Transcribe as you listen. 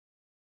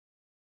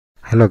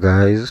Hello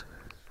guys,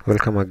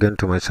 welcome again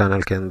to my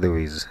channel Ken the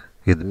Wiz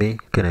with me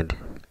Kennedy.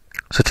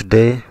 So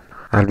today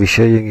I'll be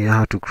showing you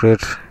how to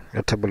create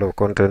a table of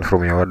content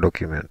from your Word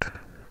document.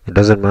 It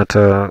doesn't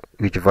matter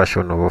which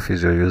version of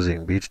Office you're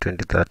using, be it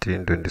 2013,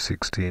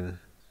 2016,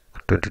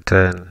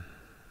 2010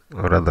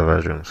 or other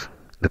versions.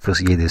 The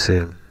procedure is the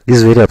same. This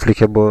is very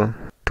applicable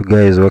to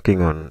guys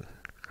working on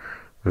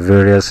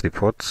various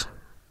reports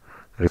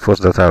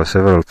that have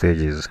several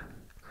pages.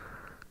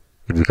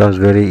 It becomes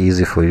very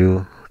easy for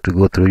you to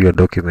go through your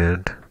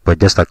document by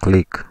just a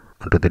click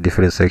onto the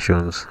different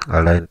sections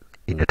aligned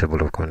in your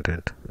table of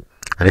content.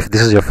 And if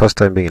this is your first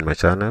time being in my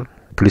channel,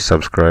 please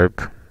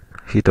subscribe,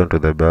 hit onto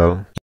the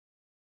bell.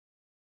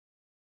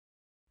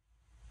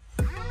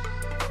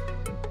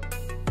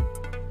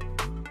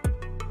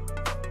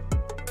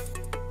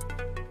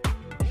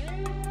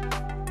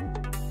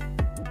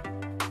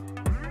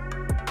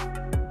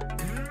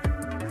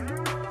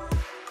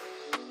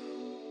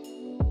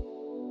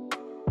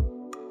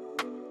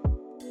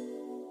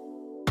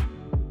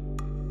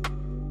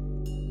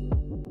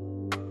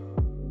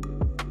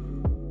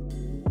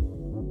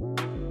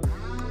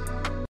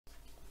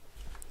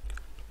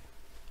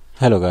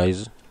 Hello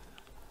guys,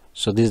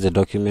 so this is the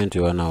document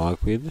you wanna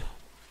work with,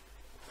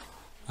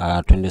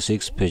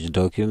 26 page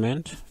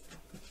document.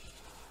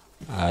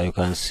 You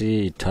can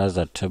see it has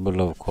a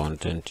table of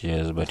content,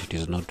 yes, but it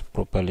is not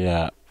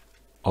properly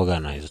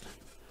organized.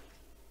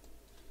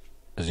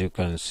 As you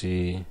can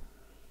see,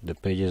 the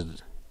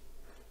pages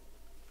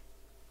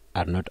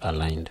are not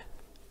aligned.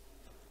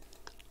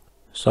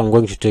 So I'm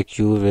going to take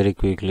you very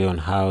quickly on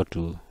how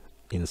to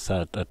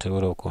insert a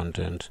table of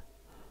content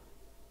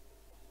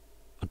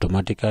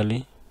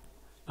automatically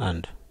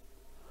and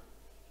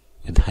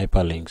with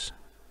hyperlinks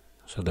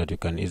so that you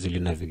can easily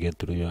navigate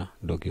through your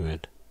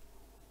document.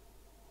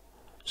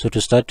 So to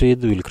start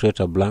with, we'll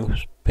create a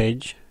blank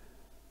page.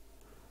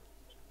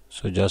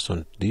 So just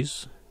on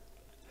this,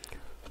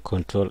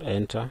 Control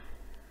Enter,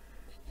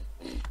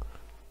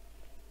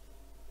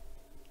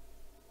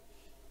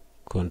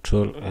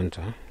 Control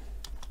Enter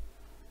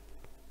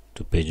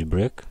to page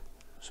break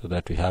so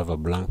that we have a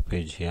blank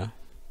page here.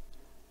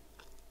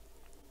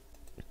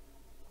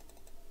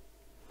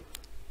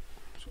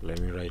 Let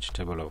me write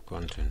table of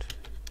content.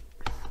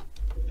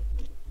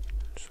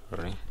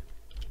 Sorry.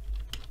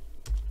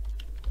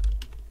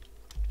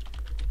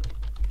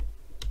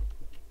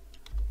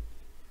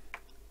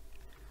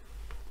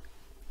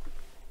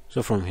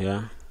 So from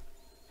here,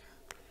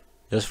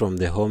 just from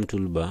the home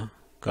toolbar,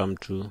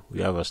 we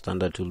have a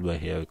standard toolbar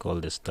here we call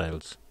the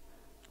styles.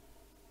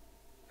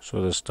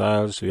 So the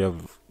styles,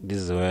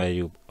 this is where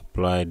you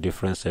apply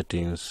different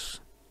settings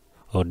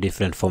or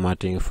different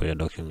formatting for your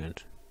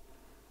document.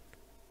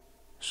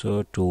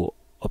 So to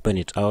open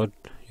it out,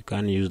 you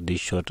can use this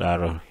short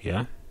arrow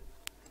here.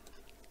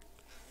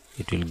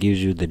 It will give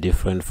you the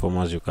different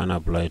formats you can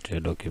apply to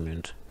your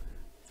document.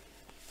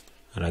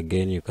 And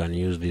again, you can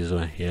use this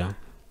one here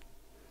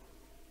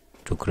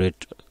to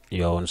create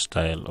your own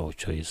style of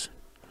choice.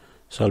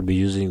 So I'll be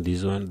using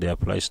this one, the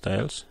apply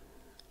styles,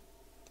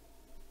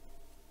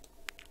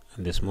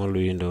 and the small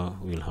window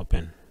will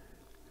open.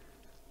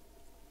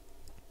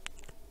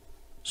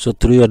 So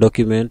through your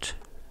document,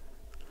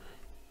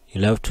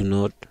 you'll have to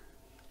note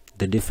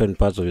the different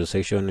parts of your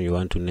section you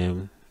want to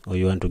name, or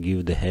you want to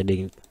give the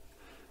heading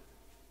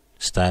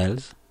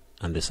styles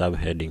and the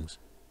subheadings.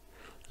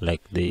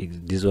 Like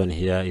this one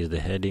here is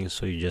the heading,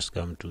 so you just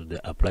come to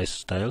the apply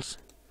styles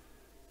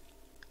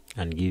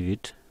and give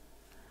it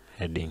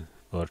heading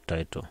or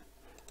title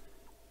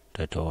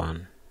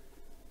 1.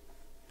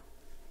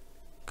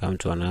 Come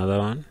to another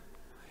one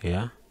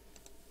here,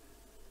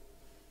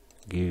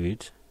 give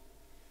it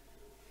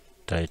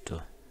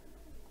title.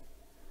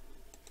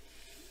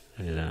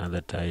 There is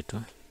another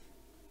title.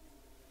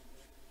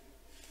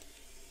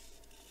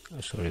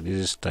 Sorry, this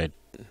is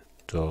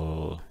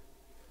title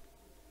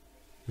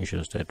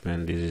mission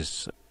statement. This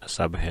is a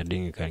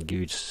subheading. You can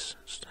give it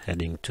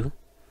heading 2.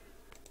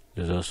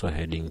 There's also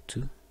heading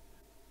 2.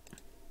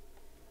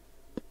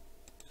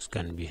 This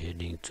can be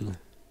heading 2.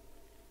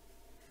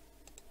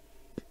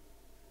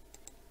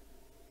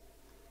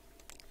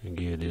 You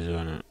give this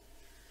one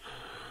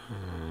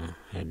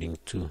heading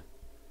 2.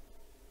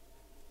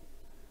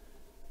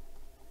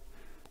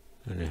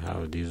 And you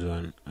have this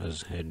one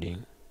as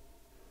heading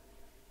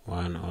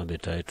 1 or the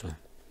title.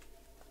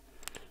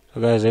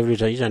 So guys,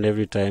 each and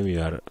every time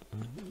you are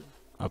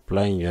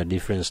applying your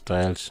different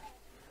styles,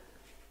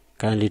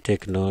 kindly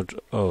take note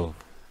of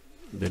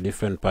the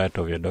different part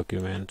of your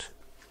document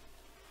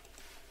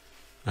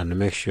and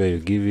make sure you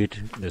give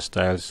it the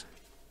styles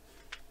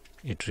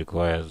it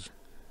requires.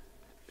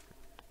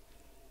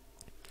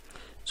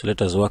 So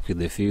let us work with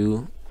the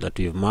few that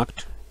we've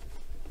marked.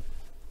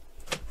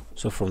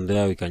 So from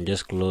there we can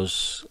just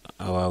close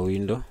our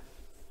window,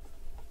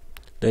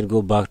 then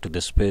go back to the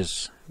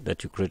space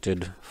that you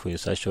created for your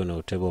section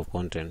or table of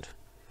content.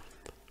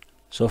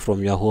 So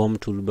from your home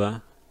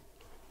toolbar,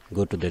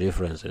 go to the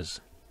references.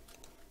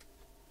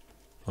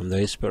 From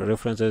the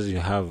references, you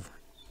have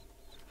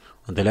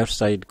on the left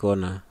side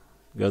corner,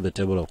 you have the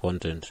table of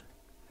content.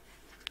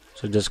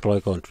 So just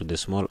click onto the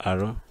small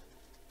arrow.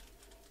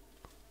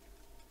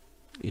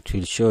 It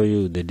will show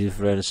you the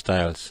different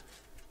styles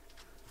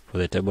for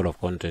the table of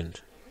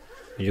content.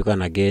 You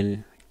can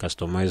again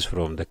customize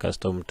from the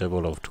custom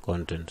table of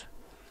content.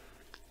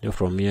 So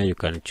from here you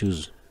can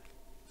choose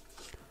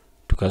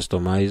to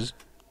customize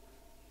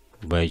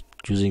by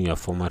choosing your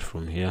format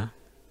from here.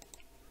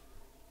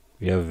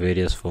 We have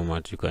various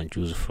formats you can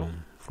choose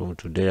from. From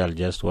today I'll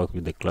just work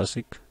with the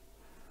classic,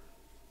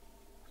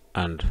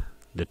 and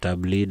the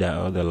tab leader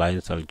or the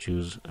lines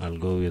I'll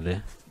go with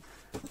the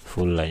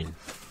full line.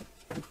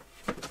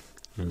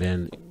 And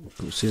then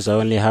since I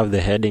only have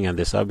the heading and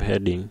the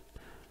subheading,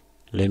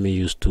 let me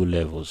use 2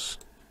 levels.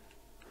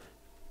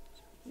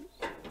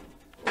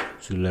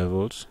 2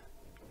 levels.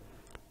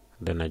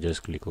 Then I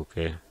just click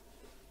OK.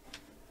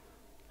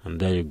 And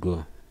there you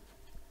go.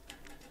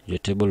 Your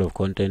table of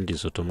content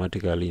is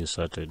automatically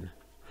inserted.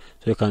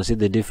 So you can see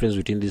the difference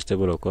between this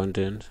table of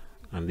content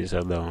and this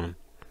other one.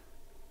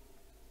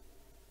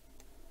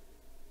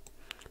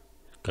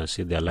 You can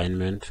see the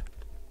alignment.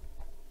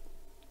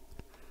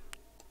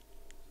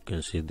 You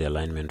can see the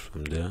alignment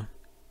from there.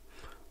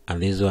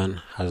 And this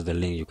one has the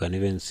link. You can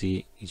even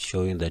see it's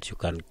showing that you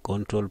can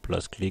control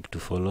plus click to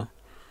follow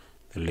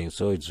the link.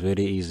 So it's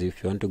very easy.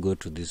 If you want to go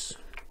to this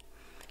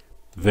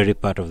very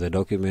part of the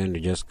document,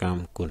 you just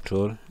come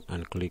control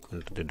and click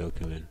onto the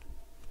document.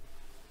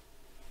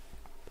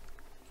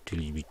 It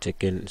will be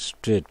taken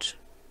straight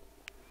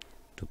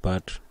to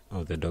part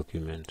of the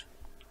document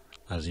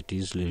as it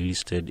is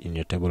listed in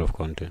your table of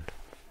content.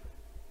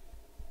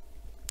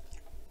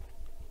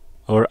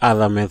 Or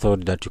other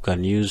method that you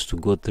can use to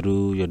go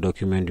through your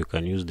document, you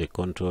can use the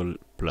Control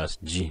plus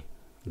G,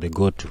 the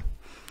go to.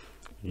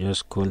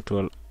 Just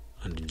Control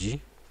and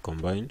G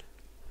combined,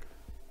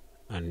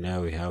 and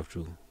now we have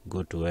to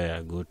go to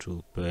where? Go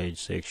to page,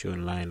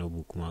 section, line, or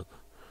bookmark.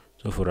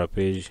 So for a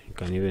page, you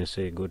can even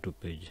say go to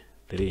page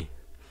 3,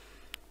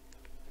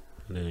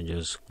 and then you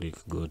just click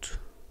go to.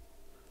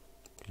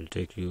 It will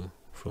take you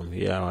from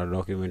here. Our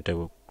document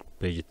table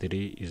page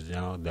 3 is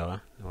now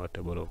our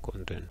table of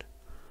content.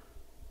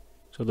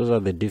 So those are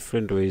the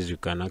different ways you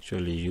can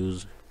actually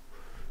use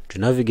to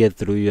navigate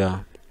through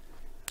your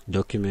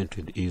document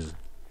with ease.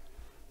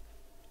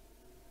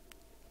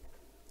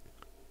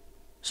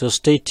 So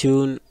stay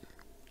tuned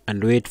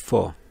and wait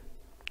for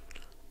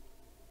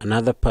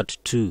another part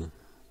 2,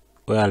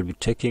 where I'll be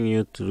taking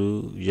you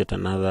through yet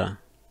another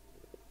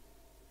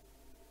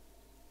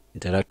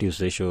interactive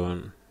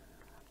session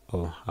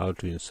of how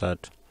to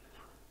insert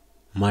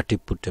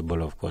multiple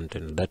table of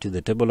content. That is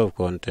the table of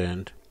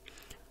content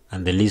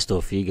and the list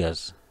of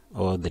figures,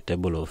 or the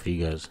table of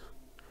figures,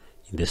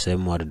 in the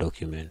same Word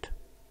document.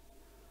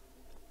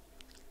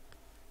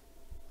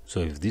 So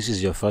if this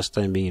is your first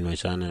time being in my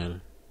channel,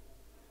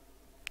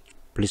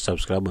 please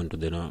subscribe onto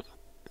the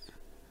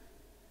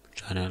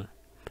channel,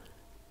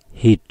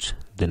 hit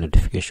the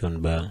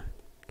notification bell,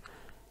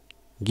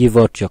 give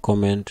out your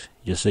comment,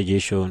 your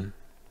suggestion,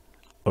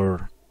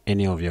 or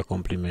any of your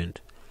compliment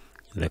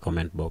in the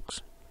comment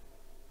box.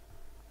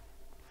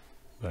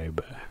 Bye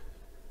bye.